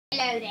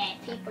know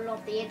that, people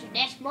of the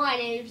internet. My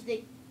name's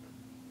the...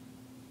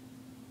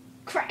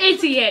 Crap.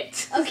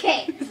 Idiot.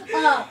 Okay.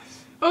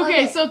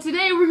 Okay, so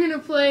today we're gonna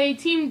play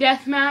Team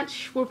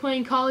Deathmatch. We're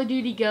playing Call of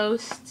Duty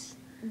Ghosts.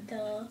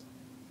 Duh.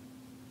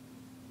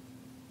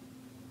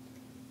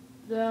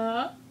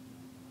 Oh,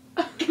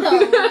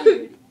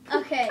 dude.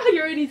 Okay.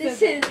 You already said This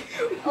that. is...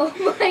 Oh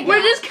my god.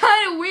 We're just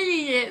kind of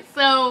winging it,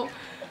 so...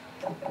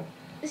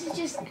 This is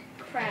just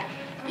crap.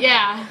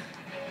 Yeah.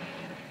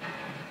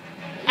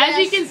 As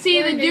you can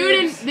see, the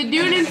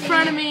dude in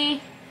front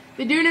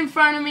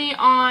of me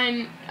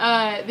on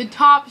the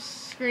top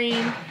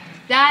screen,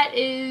 that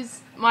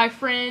is my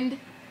friend,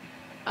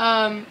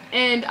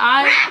 and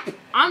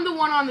I'm the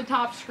one on the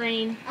top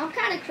screen. I'm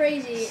kind of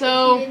crazy.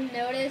 So if you didn't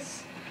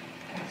notice.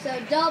 So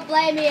don't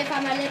blame me if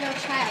I'm a little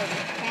child,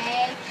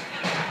 okay?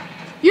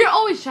 You're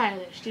always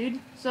childish, dude.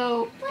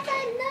 So But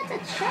I'm not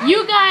a child.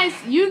 you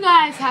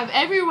guys have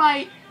every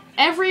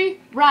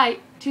right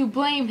to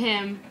blame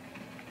him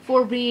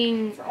for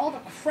being... For all the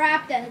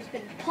crap that has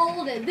been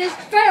pulled in this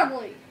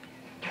family.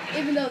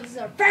 Even though this is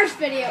our first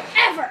video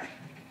ever.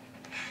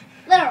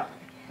 Literally.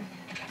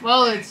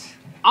 Well, it's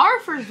our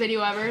first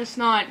video ever. It's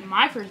not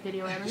my first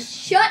video ever.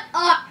 Shut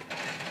up.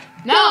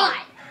 No. God.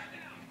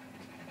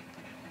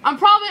 I'm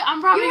probably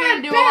You're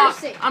gonna do a lot.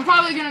 embarrassing. I'm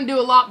probably gonna do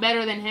a lot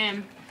better than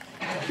him.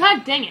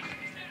 God dang it.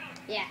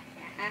 Yeah.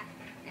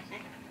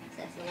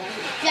 That's the one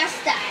who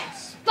just died.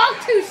 Spoke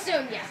too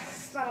soon, you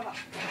son of a...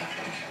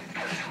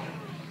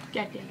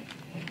 God damn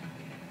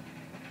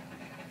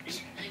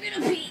it. I'm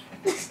gonna pee.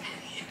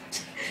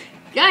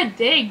 God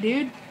dang,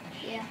 dude.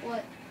 Yeah,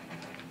 what?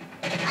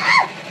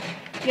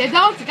 You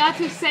don't got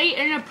to say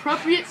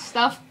inappropriate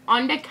stuff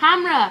on the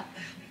camera.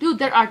 Dude,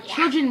 there are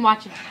children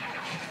watching.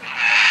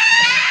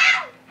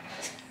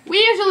 We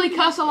usually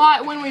cuss a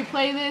lot when we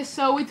play this,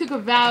 so we took a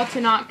vow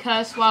to not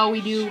cuss while we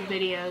do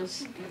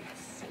videos.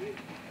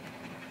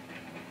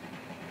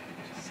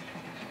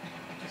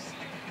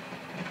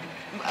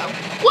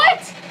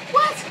 What?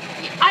 What?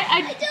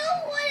 I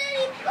don't want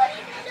anybody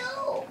to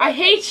know. I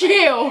hate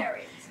you. I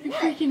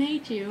What? freaking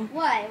hate you.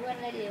 Why? What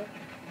did I do?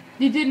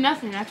 You did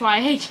nothing. That's why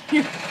I hate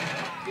you.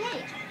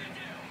 Hey.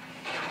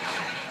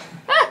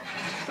 Ah.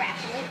 Crap,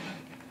 wait.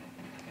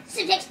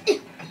 Sit next. Wait!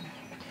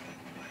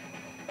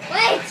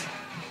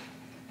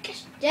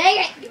 Gosh dang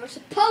it! You were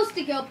supposed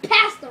to go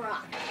past the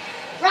rock.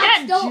 Rocks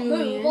Yeah, don't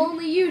Julian. move,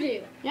 only you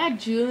do. Yeah,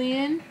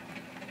 Julian.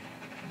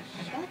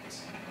 Shut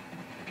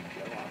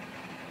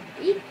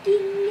your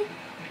freaking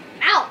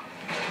mouth.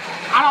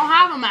 I don't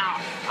have a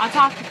mouth. I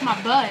talk with my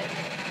butt.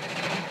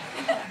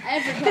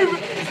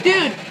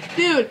 Everybody.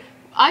 Dude,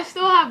 I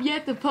still have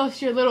yet to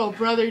post your little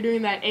brother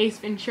doing that Ace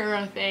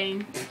Ventura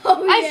thing.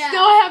 Oh, yeah. I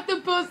still have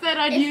to post that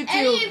on If YouTube.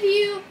 any of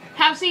you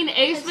have seen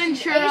Ace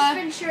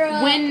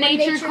Ventura, When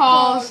Nature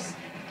Calls.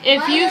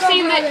 If you've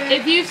seen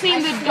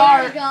the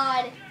dart,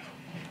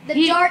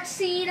 dart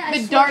scene, I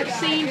the swear dart to God,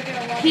 scene, you're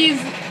gonna love he's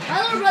it.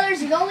 My little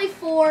brother's is only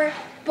 4,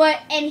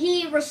 and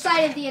he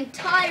recited the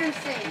entire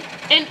thing.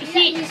 and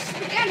He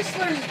kind of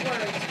slurs his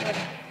words, but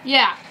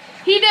yeah,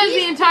 he does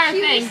he's the entire the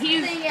thing.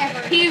 cutest thing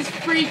ever. He's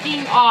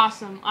freaking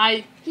awesome.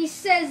 He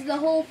says the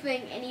whole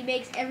thing, and he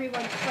makes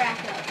everyone crack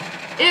up.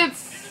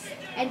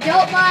 And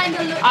don't mind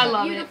the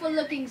love beautiful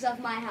lookings of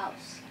my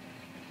house.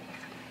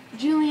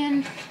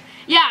 Julian.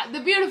 Yeah, the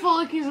beautiful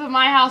lookings of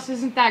my house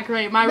isn't that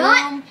great. My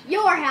Not room.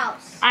 your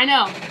house. I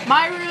know.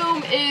 My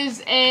room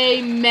is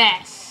a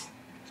mess.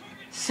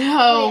 So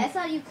Wait, I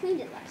thought you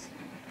cleaned it last time.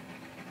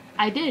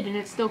 I did, and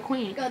it's still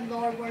clean. Good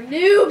Lord, we're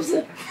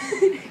noobs.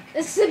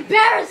 This is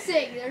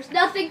embarrassing. There's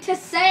nothing to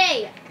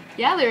say.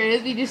 Yeah, there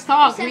is. We just You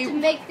talk. just have to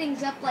make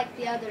things up like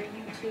the other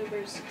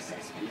YouTubers,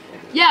 success people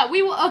do. Yeah,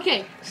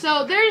 okay.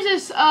 So there's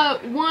this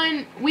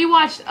one we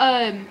watched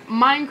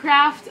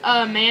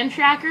Minecraft Man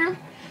Tracker.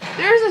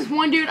 There's this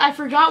one dude, I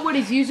forgot what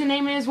his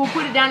username is. We'll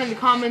put it down in the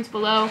comments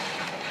below.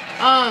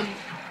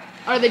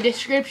 Or the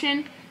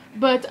description.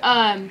 But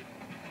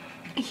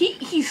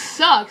he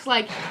sucks.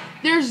 Like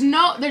there's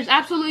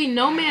absolutely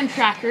no man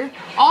tracker.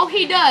 All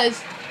he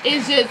does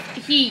is just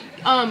he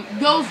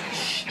goes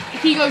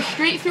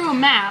straight through a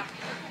map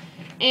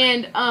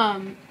and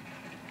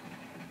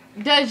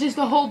does just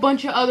a whole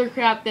bunch of other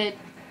crap that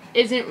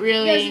isn't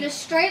really. Goes in a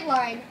straight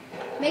line,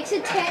 makes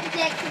a tent,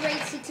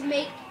 decorates it to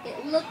make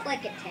it look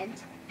like a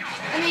tent.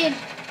 I mean,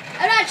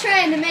 I'm not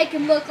trying to make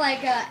him look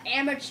like an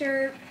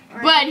amateur.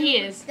 But he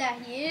is.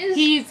 That he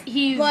is.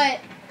 He's.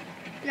 But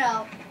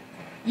no.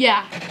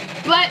 Yeah,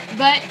 but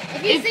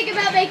if you think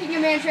about making a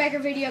man tracker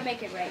video,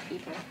 make it right,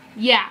 people.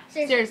 Yeah,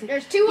 seriously.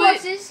 There's 2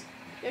 horses,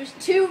 there's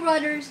 2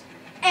 runners,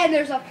 and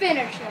there's a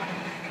finish line.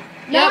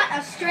 Not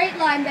a straight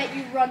line that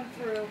you run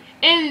through.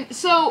 And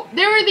so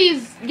there were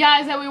these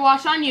guys that we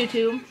watched on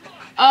YouTube.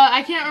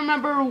 I can't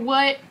remember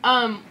what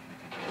the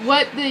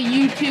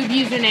YouTube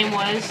username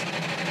was,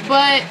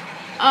 but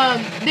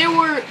there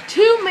were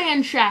 2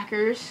 man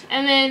trackers,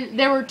 and then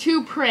there were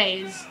 2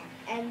 prays.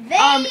 And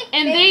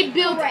they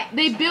built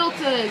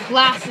a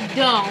glass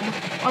dome,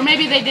 or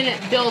maybe they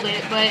didn't build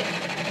it, but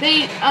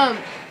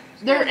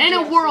they're in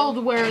a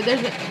world where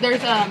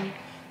there's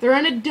They're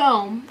in a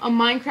dome, a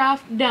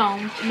Minecraft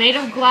dome, made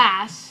of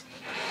glass.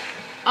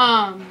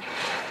 And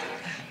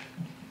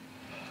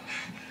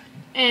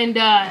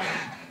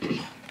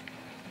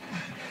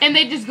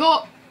they just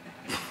go.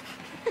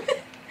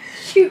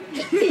 Shoot.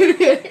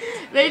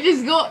 they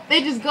just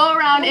go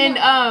around and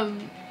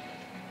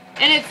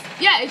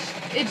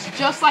it's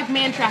just like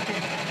Man Tracker.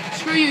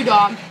 Screw you,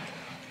 dog.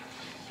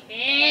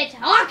 It's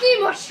hockey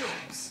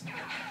mushrooms.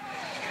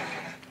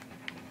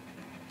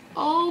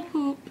 Oh,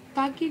 poop.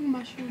 Talking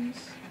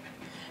mushrooms.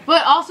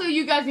 But also,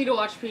 you guys need to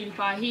watch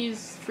PewDiePie.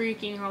 He's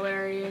freaking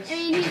hilarious. I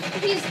mean,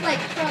 he's like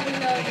probably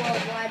known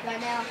worldwide by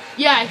now.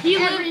 Yeah,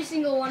 every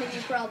single one of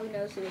you probably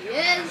knows who he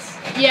is.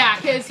 Yeah,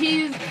 because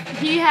he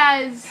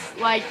has,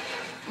 like,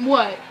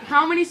 what?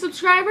 How many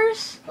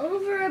subscribers?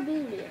 Over 1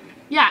 billion.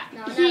 Yeah. No,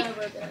 not over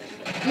 1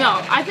 billion.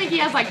 No, I think he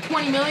has like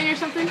 20 million or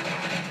something.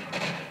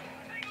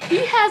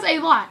 He has a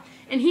lot.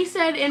 And he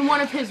said in one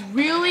of his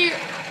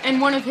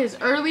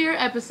earlier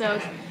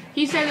episodes,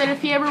 he said that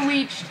if he ever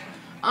reached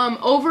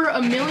over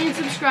 1 million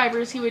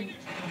subscribers, he would,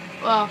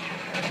 well,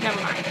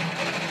 never mind.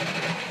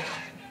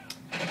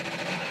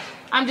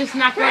 I'm just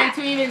not going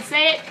to even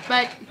say it,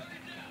 but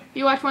if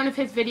you watch one of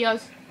his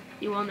videos,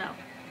 you will know.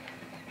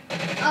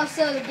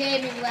 Also, the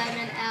Gaming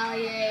Lemon,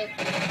 Allier,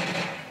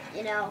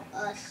 you know,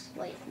 us,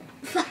 wait.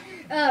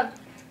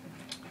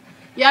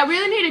 Yeah, I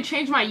really need to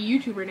change my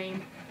YouTuber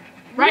name.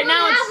 Right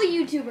now you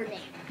don't have a YouTuber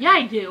name. Yeah,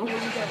 I do. No, you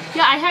don't.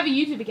 Yeah, I have a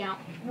YouTube account.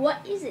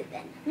 What is it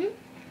then?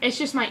 It's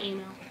just my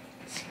email.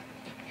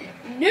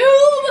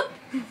 Noob!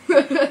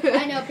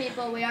 I know,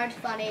 people, we aren't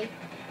funny.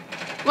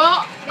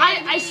 Well,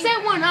 I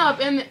set one up,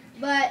 and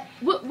but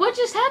what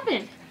just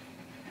happened?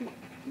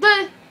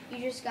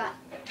 You just got.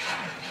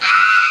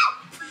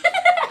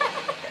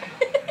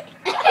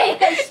 Hey,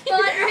 I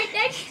spawned right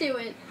next to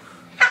it.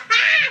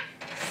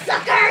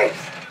 Suckers!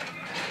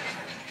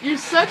 You're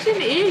such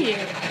an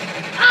idiot.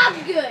 I'm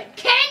good.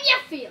 Can you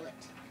feel it?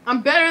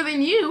 I'm better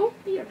than you.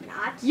 You're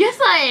not. Yes,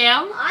 I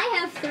am. I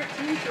have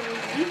 13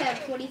 kills. You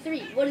have 23.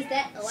 What is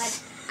that? Oh,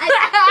 I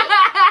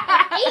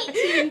have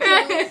 18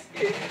 kills.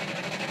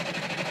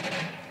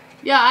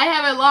 Yeah, I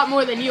have a lot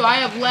more than you. I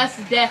have less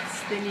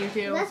deaths than you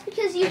do. Well, that's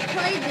because you've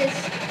played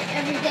this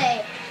every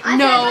day. I've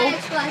No. had my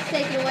Xbox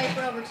taken away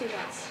for over 2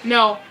 months.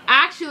 No,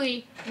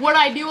 actually, what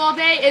I do all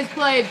day is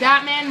play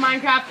Batman,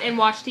 Minecraft, and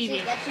watch TV.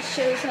 See, that just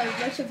shows how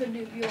much of a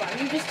noob you are.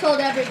 You just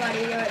told everybody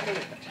you're a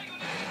noob.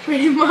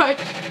 Pretty much.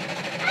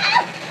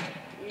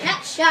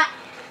 Nut shot.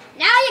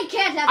 Now you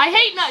can't have. I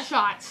hate nut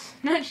shots.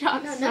 Nut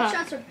shots. No, suck. nut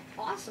shots are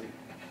awesome.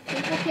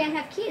 People can't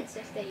have kids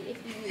if you.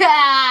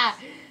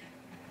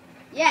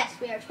 Yes,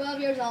 we are 12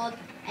 years old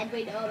and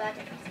we know about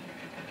everything.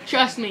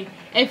 Trust me,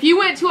 if you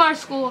went to our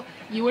school,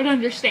 you would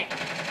understand.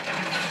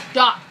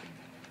 Doc,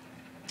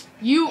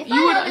 you would If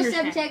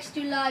understand. I text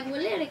too long, will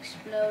it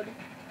explode?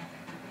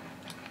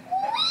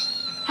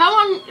 How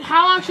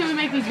long should we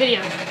make these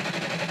videos?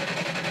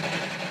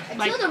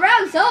 Until the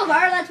round's over,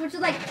 that's which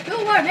is like 2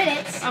 more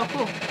minutes. Oh,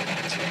 cool.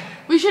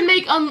 We should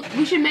make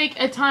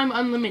a time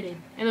unlimited,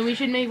 and then we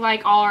should make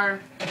like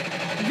our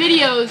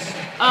videos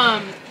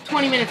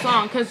 20 minutes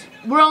long, because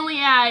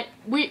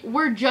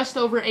we're just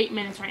over 8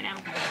 minutes right now.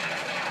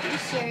 Are you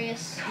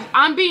serious?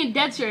 I'm being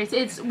dead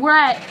serious. We're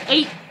at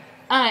 8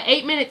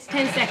 minutes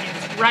 10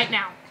 seconds right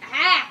now.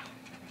 Aha!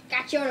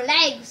 Got your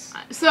legs.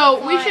 So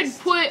we should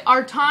put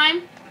our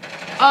time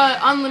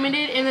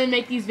unlimited, and then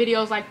make these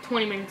videos like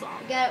 20 minutes long.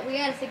 We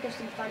gotta think of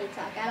some funny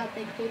talk. I don't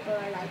think people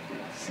are liking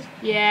this.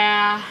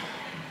 Yeah.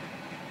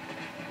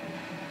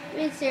 I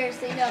mean,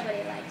 seriously,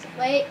 nobody likes it.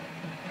 Wait.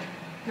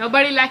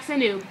 Nobody likes a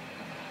noob.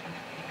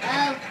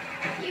 Well,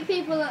 you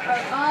people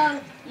are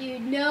all, you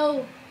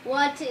know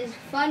what is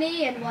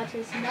funny and what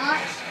is not.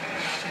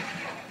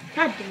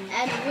 God damn it.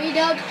 And we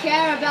don't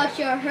care about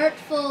your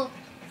hurtful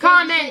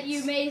Comments that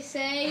you may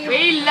say.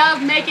 We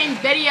love making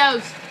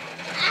videos.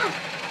 Ah,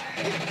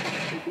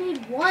 I've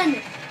made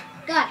one.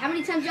 God, how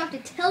many times do I have to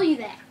tell you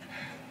that?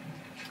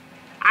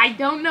 I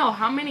don't know.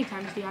 How many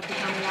times do you have to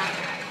tell me that?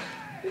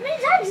 As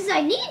many times as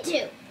I need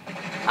to.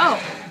 Oh,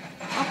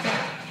 okay.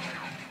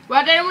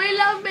 Well, then we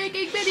love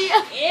making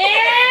videos. Yeah.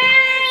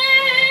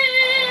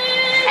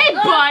 Hey,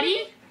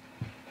 buddy.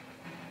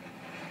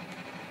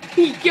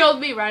 He killed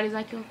me right as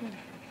I killed him.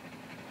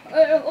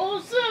 Oh,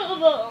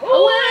 Silver,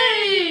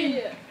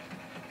 away!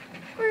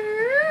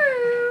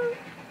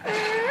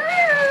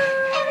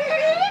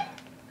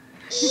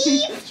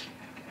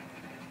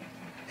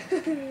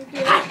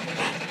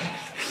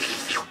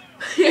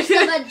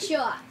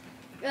 Ventura.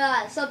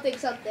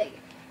 Something.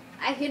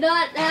 I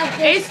cannot have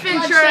this. Ace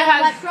Ventura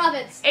has my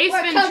province. Ace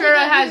We're Ventura coming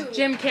at has you.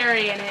 Jim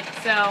Carrey in it,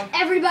 so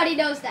Everybody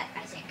knows that,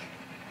 Isaac.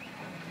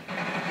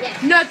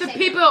 Yes. not the same.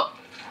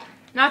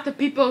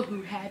 people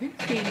who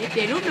haven't seen it.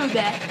 They don't know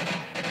that.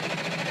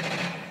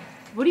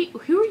 Who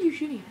are you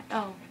shooting at?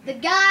 Oh. The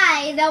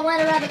guy that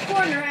went around the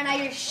corner and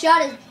I just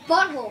shot his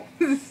butthole.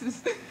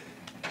 Who's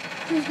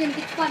gonna get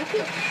the final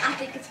kill? I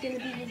think it's gonna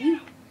be you.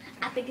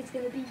 I think it's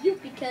gonna be you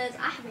because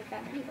I haven't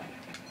found anybody.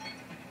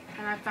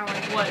 And I found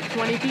like, what,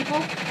 20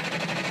 people?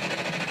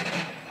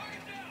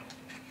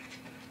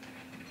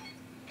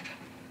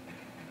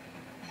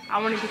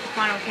 I want to get the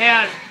final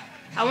kill.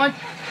 I want.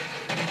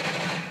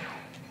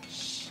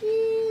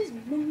 Cheese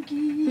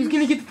monkeys. Who's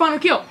gonna get the final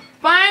kill?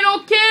 Final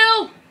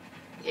kill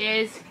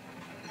is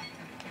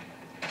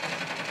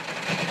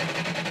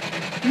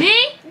me.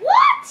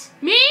 What?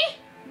 Me.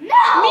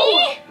 No.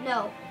 Me.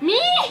 No. Me.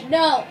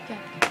 No. Okay.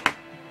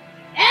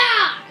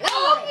 Yeah.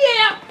 Oh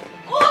yeah.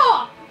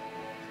 Oh.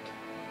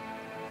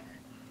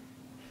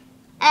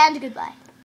 And goodbye.